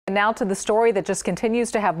Now to the story that just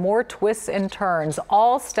continues to have more twists and turns,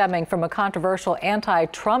 all stemming from a controversial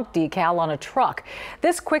anti-Trump decal on a truck.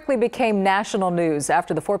 This quickly became national news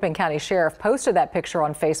after the Fort Bend County Sheriff posted that picture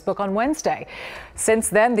on Facebook on Wednesday. Since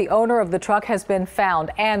then, the owner of the truck has been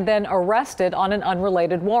found and then arrested on an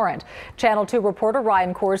unrelated warrant. Channel 2 reporter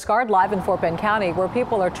Ryan Korsgaard live in Fort Bend County, where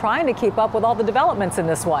people are trying to keep up with all the developments in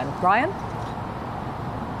this one. Ryan?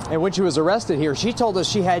 And when she was arrested here, she told us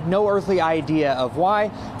she had no earthly idea of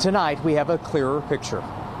why. Tonight, we have a clearer picture.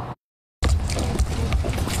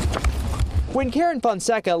 When Karen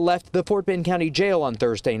Fonseca left the Fort Bend County Jail on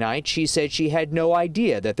Thursday night, she said she had no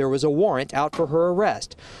idea that there was a warrant out for her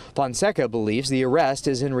arrest. Fonseca believes the arrest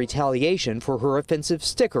is in retaliation for her offensive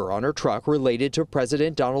sticker on her truck related to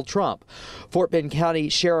President Donald Trump. Fort Bend County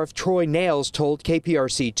Sheriff Troy Nails told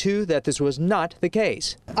KPRC2 that this was not the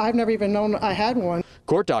case. I've never even known I had one.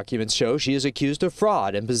 Court documents show she is accused of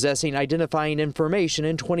fraud and possessing identifying information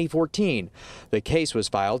in 2014. The case was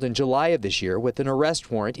filed in July of this year with an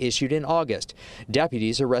arrest warrant issued in August.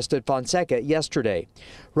 Deputies arrested Fonseca yesterday.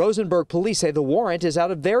 Rosenberg police say the warrant is out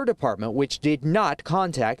of their department, which did not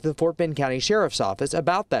contact the Fort Bend County Sheriff's Office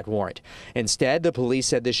about that warrant. Instead, the police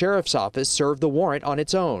said the Sheriff's Office served the warrant on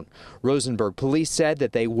its own. Rosenberg police said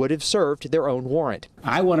that they would have served their own warrant.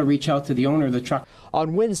 I want to reach out to the owner of the truck.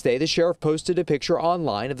 On Wednesday, the sheriff posted a picture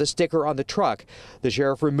online of the sticker on the truck. The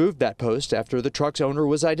sheriff removed that post after the truck's owner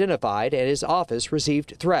was identified and his office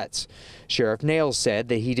received threats. Sheriff Nails said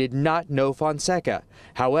that he did not know Fonseca.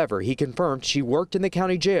 However, he confirmed she worked in the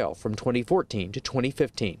county jail from 2014 to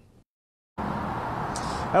 2015.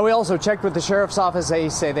 And we also checked with the sheriff's office. They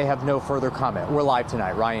say they have no further comment. We're live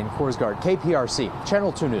tonight. Ryan Korsgaard, KPRC,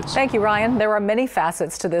 Channel 2 News. Thank you, Ryan. There are many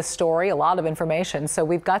facets to this story, a lot of information. So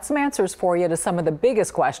we've got some answers for you to some of the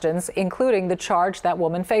biggest questions, including the charge that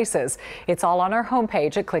woman faces. It's all on our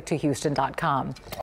homepage at click2houston.com.